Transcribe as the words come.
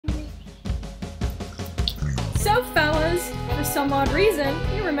So fellas, for some odd reason,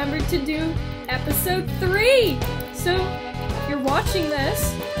 you remembered to do episode 3! So, if you're watching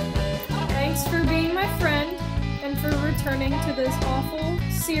this, thanks for being my friend, and for returning to this awful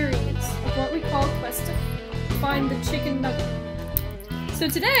series of what we call Quest to Find the Chicken Nugget. So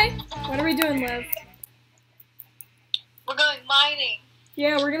today, what are we doing, Lev? We're going mining.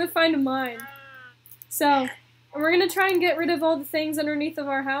 Yeah, we're gonna find a mine. So, we're gonna try and get rid of all the things underneath of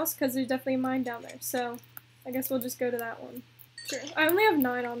our house, because there's definitely a mine down there. So, I guess we'll just go to that one. Sure. I only have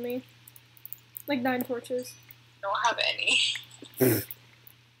 9 on me. Like 9 torches. I don't have any.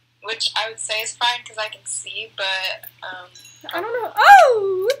 Which I would say is fine, because I can see, but, I don't know.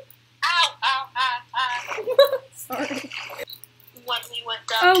 Oh! Ow, ow, ow, ow. Sorry. When we went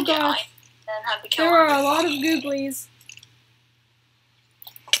down to get gosh. mine and had to kill There are a lot of googlies.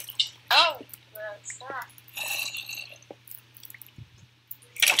 Oh! That's that.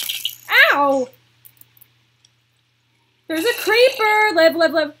 Ow! There's a creeper! Live.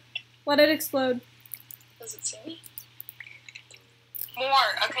 Let it explode. Does it see me? More.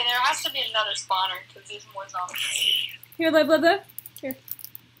 Okay, there has to be another spawner, because there's more zombies. Here, Live. Here.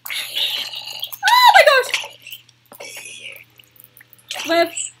 Oh my gosh!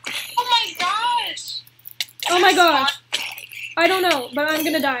 Live. Oh my gosh! Oh my gosh. I don't know, but I'm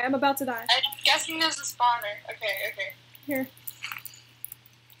gonna die. I'm about to die. I'm guessing there's a spawner. Okay. Here.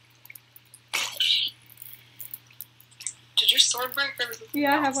 Did your sword break or was it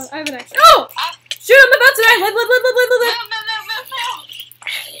Yeah, I have else? one. I have an extra. Oh! Shoot, I'm about to die! Live.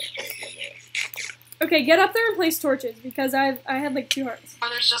 No. Okay, get up there and place torches, because I had like 2 hearts. Oh,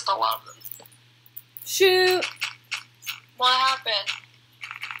 there's just a lot of them. Shoot! What happened?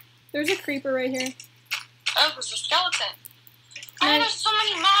 There's a creeper right here. Oh, there's a skeleton. Oh, Nice. there's so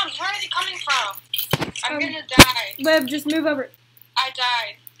many mobs. Where are they coming from? I'm gonna die. Liv, just move over. I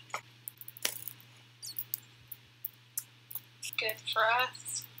died. Good for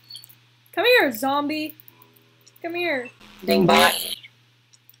us. Come here, zombie. Come here. Dingbot.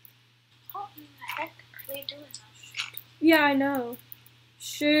 What in the heck are they doing? Yeah, I know.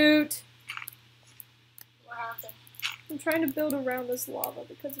 Shoot. What happened? I'm trying to build around this lava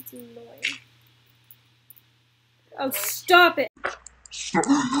because it's annoying. Oh, stop it!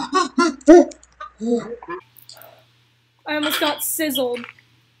 I almost got sizzled.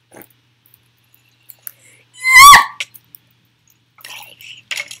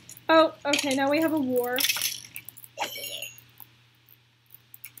 Oh, okay, now we have a war.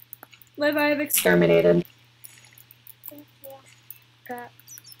 Liv, I have Exterminated. that.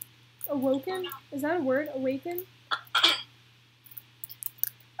 Awoken? Is that a word? Awaken? Ah!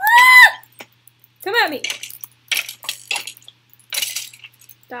 Come at me!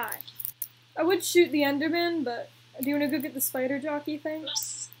 Die. I would shoot the Enderman, but do you want to go get the spider jockey thing?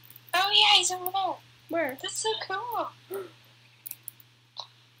 Oh yeah, he's over there. Where? That's so cool.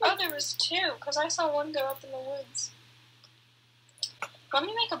 Oh, there was 2, because I saw one go up in the woods. Let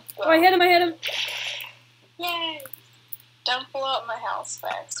me make a bow. Oh, I hit him! Yay! Don't blow up my house by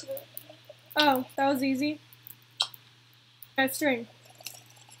accident. Oh, that was easy. I have string.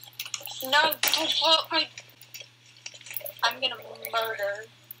 No, don't blow up my... I'm gonna murder.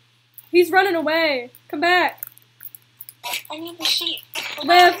 He's running away! Come back! I need the sheep.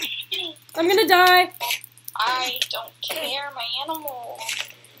 Liv! I'm gonna die! I don't care, my animal.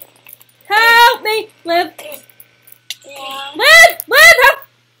 Help me! Liv! Yeah. Liv! Help!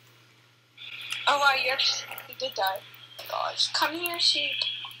 Oh wow, you did die. Oh my gosh. Come here, sheep.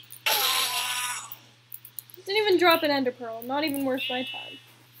 Didn't even drop an ender pearl. Not even worth my time.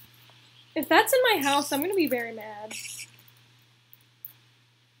 If that's in my house, I'm gonna be very mad.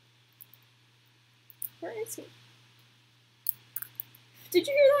 Where is he? Did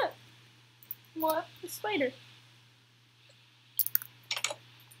you hear that? What? A spider.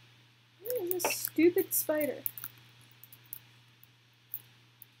 Where is this stupid spider?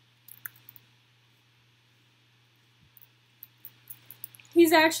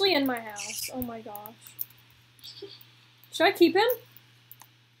 He's actually in my house. Oh my gosh. Should I keep him?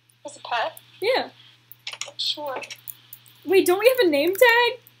 As a pet? Yeah. Sure. Wait, don't we have a name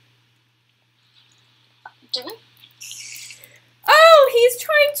tag? Do we? Oh, he's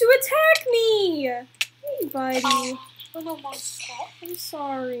trying to attack me! Hey, buddy. Little monster. I'm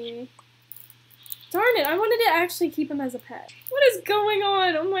sorry. Darn it, I wanted to actually keep him as a pet. What is going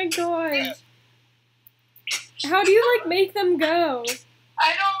on? Oh my gosh. How do you, like, make them go?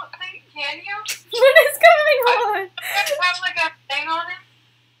 I don't think, can you? What is going on? Have like a thing on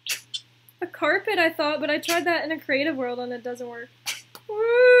it? A carpet, I thought, but I tried that in a creative world and it doesn't work.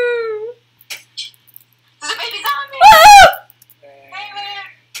 Woo! There's a baby zombie! Woo! Hey, man!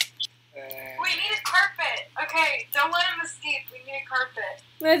 We need a carpet. Okay,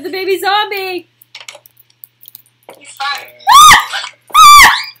 I have the baby zombie! He's fine.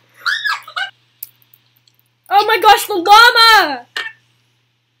 Oh my gosh, the llama!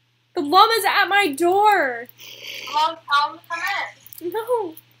 The llama's at my door! Mom, tell him to come in.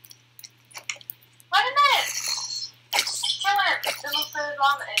 No. Let him in. Kill him. Then look for the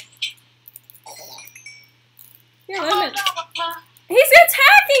llama in. Here, let him in. No, Mama. He's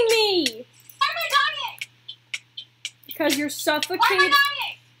attacking me! Why am I dying? Because you're Why am suffocated. I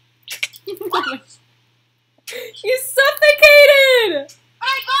dying? What? You suffocated! But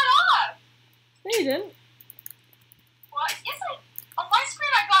I got off. No, you didn't. What? Yes, on my screen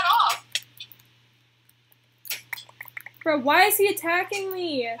I got off. Bro, why is he attacking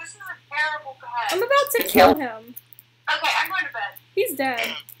me? This is a terrible guy. I'm about to kill him. Okay, I'm going to bed. He's dead.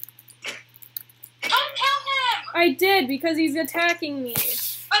 Don't kill him! I did, because he's attacking me.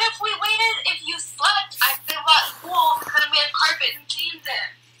 But if we waited, if you slept, I could have got wool, could have made carpet and cleaned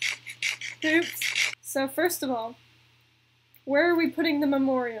it. Oops. So first of all, where are we putting the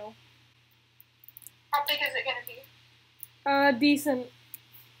memorial? How big is it going to be? Decent.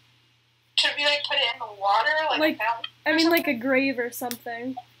 Should we, like, put it in the water? Like, a fountain? I mean like a grave or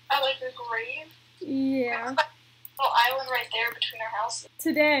something. Oh, like a grave? Yeah. There's a little island right there between our houses.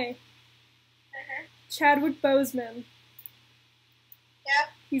 Today, Mm-hmm. Chadwick Boseman.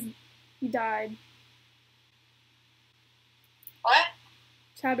 Yeah. He died. What?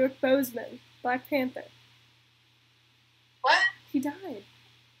 Chadwick Boseman, Black Panther. What? He died.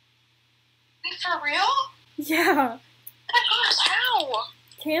 Wait, for real? Yeah. Oh my gosh, how?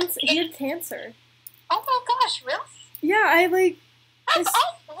 Cancer. He had cancer. Oh my gosh, really? Yeah, That's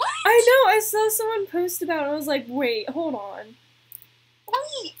awful. What? I know, I saw someone post about it, and I was like, wait, hold on.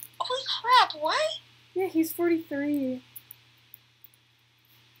 Wait, holy crap, what? Yeah, he's 43.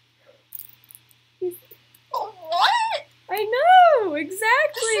 What? I know,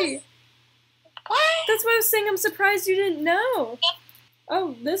 exactly. What? That's why I was saying I'm surprised you didn't know.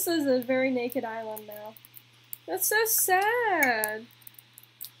 Oh, this is a very naked island now. That's so sad.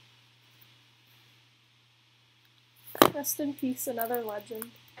 Rest in peace, another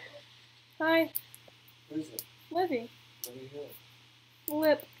legend. Hi, Who is it? Livy. Let me hear it.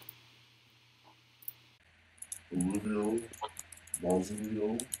 Lip. Olivia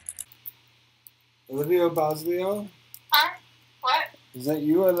Basilio. Olivia Basilio? Huh? What? Is that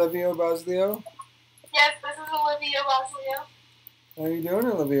you, Olivia Basilio? Yes, this is Olivia Basilio. How are you doing,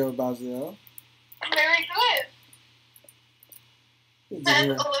 Olivia Basilio? Very good. Good to And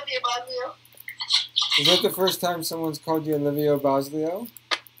hear. Olivia Basilio. Is that the first time someone's called you Olivia Basilio?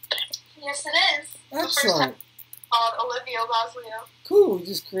 Yes, it is. The first time Excellent. called Olivia Basilio. Cool, we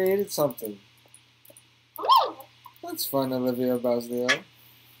just created something. Ooh, That's fun, Olivia Basilio.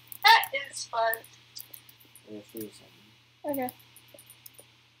 that is fun. I'll show you something. Okay.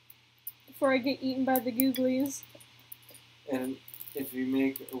 Before I get eaten by the googlies. And if you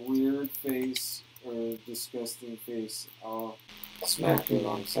make a weird face or a disgusting face, I'll smack you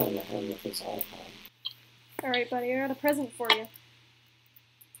alongside the head with this icon. Alright, buddy, I got a present for you.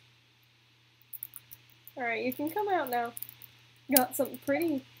 Alright, you can come out now. Got something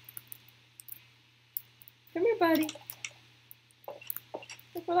pretty. Come here, buddy.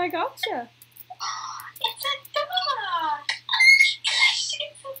 Look what I got you. It's a dog.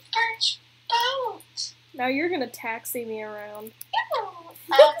 It's a birch boat. Now you're gonna taxi me around.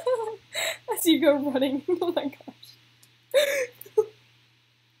 Ew. As you go running. Oh my gosh.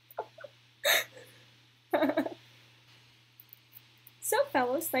 So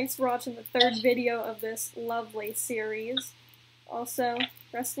fellas, thanks for watching the third video of this lovely series. Also,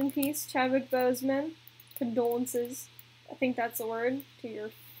 rest in peace, Chadwick Boseman. Condolences, I think that's the word, to your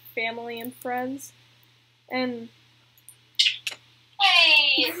family and friends. And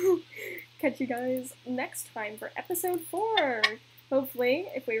Hey. catch you guys next time for episode 4. Hopefully,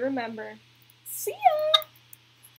 if we remember. See ya!